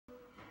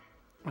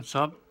What's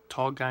up?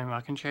 Tall Guy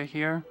Rockin' Chair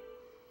here.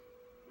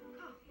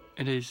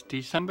 It is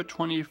December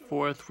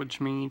 24th, which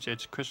means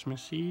it's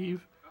Christmas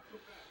Eve.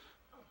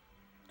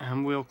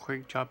 And real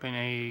quick, dropping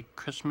a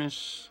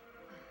Christmas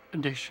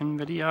edition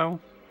video.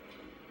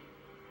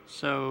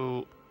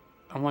 So,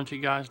 I want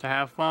you guys to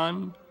have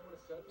fun,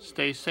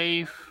 stay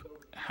safe,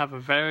 have a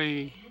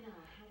very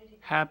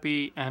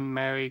happy and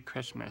Merry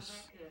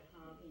Christmas.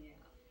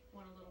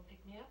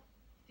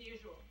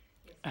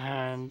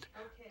 And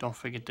don't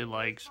forget to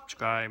like,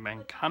 subscribe,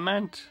 and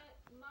comment.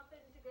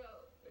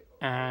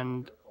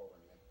 And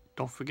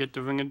don't forget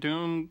the Ring of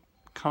Doom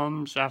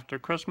comes after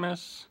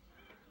Christmas.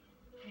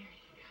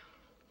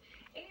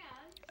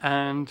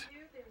 And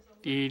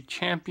the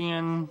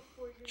Champion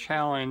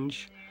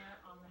Challenge,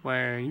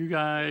 where you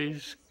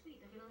guys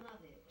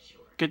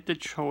get the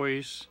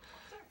choice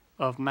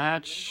of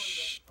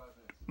match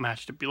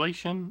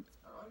stipulation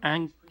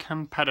and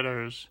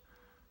competitors.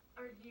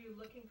 Are you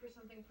looking for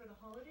something for the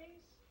holidays?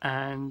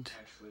 And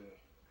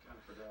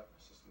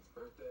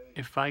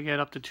if I get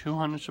up to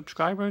 200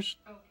 subscribers,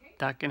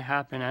 that can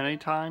happen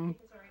anytime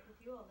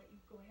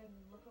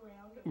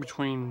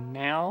between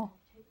now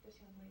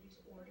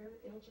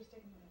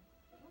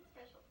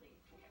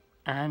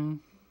and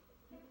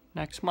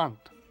next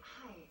month.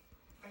 Hi,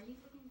 are you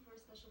looking for a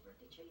special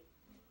birthday treat?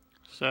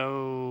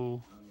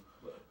 So,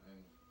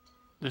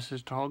 this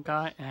is Tall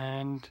Guy,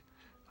 and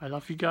I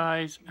love you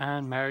guys,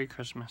 and Merry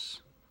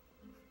Christmas.